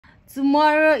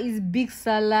Tomorrow is Big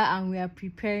Sallah and we are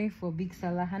preparing for Big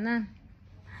Sallah. Hanan,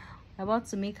 we're about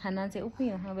to make Hanan say, open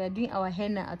your hand. We are doing our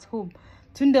henna at home.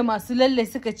 Tunda masu lalle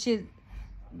suka ce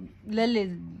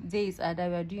lalle zai is ada.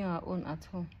 We are doing our own at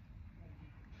home.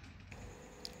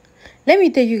 Let me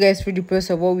take you guys through the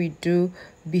process of what we do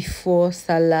before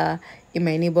Sallah in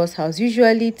my neighbor's house.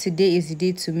 Usually today is the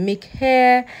day to make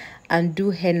hair and do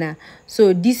henna.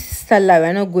 So this Sallah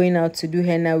we're not going out to do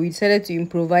henna. We decided to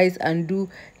improvise and do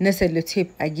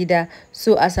tape agida.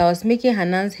 So as I was making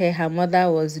Hanan's hair, her mother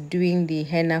was doing the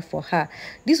henna for her.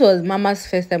 This was Mama's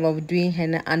first time of doing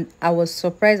henna, and I was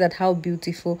surprised at how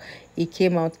beautiful it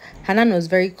came out. Hanan was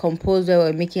very composed while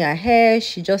we were making her hair.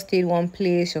 She just stayed one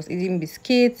place. She was eating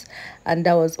biscuits, and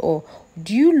that was all.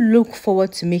 Do you look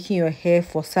forward to making your hair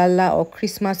for Sallah or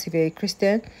Christmas if you're a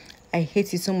Christian? I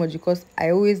hate it so much because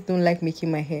I always don't like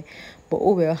making my hair. But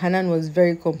oh well, Hanan was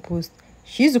very composed.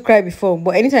 She used to cry before,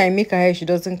 but anytime I make her hair, she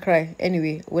doesn't cry.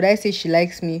 Anyway, would I say she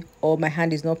likes me or my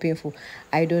hand is not painful?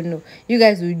 I don't know. You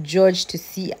guys will judge to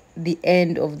see the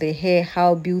end of the hair,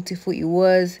 how beautiful it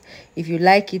was. If you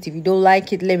like it, if you don't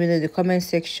like it, let me know in the comment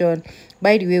section.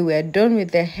 By the way, we are done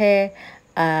with the hair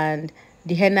and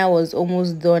the henna was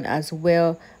almost done as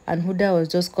well. And Huda was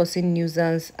just causing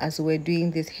nuisance as we were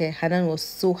doing this hair. Hanan was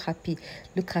so happy.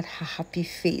 Look at her happy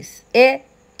face.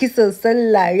 Kiso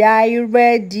Sallah, are you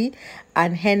ready?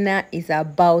 And henna is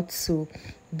about to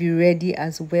be ready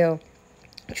as well.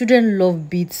 Children love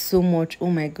beads so much, oh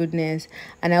my goodness.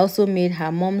 And I also made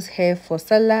her mom's hair for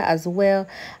Sallah as well.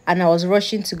 And I was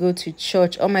rushing to go to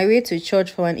church. On my way to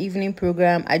church for an evening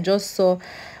program, I just saw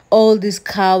all these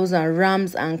cows and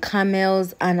rams and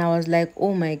camels, and I was like,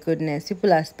 oh my goodness,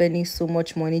 people are spending so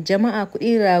much money.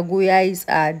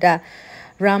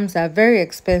 Rams are very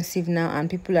expensive now and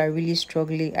people are really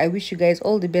struggling. I wish you guys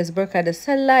all the best. Barka the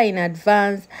Sallah in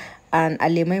advance. And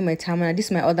Alema my Tamana, this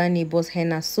is my other neighbor's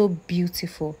henna, so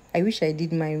beautiful. I wish I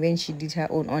did mine when she did her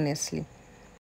own, honestly.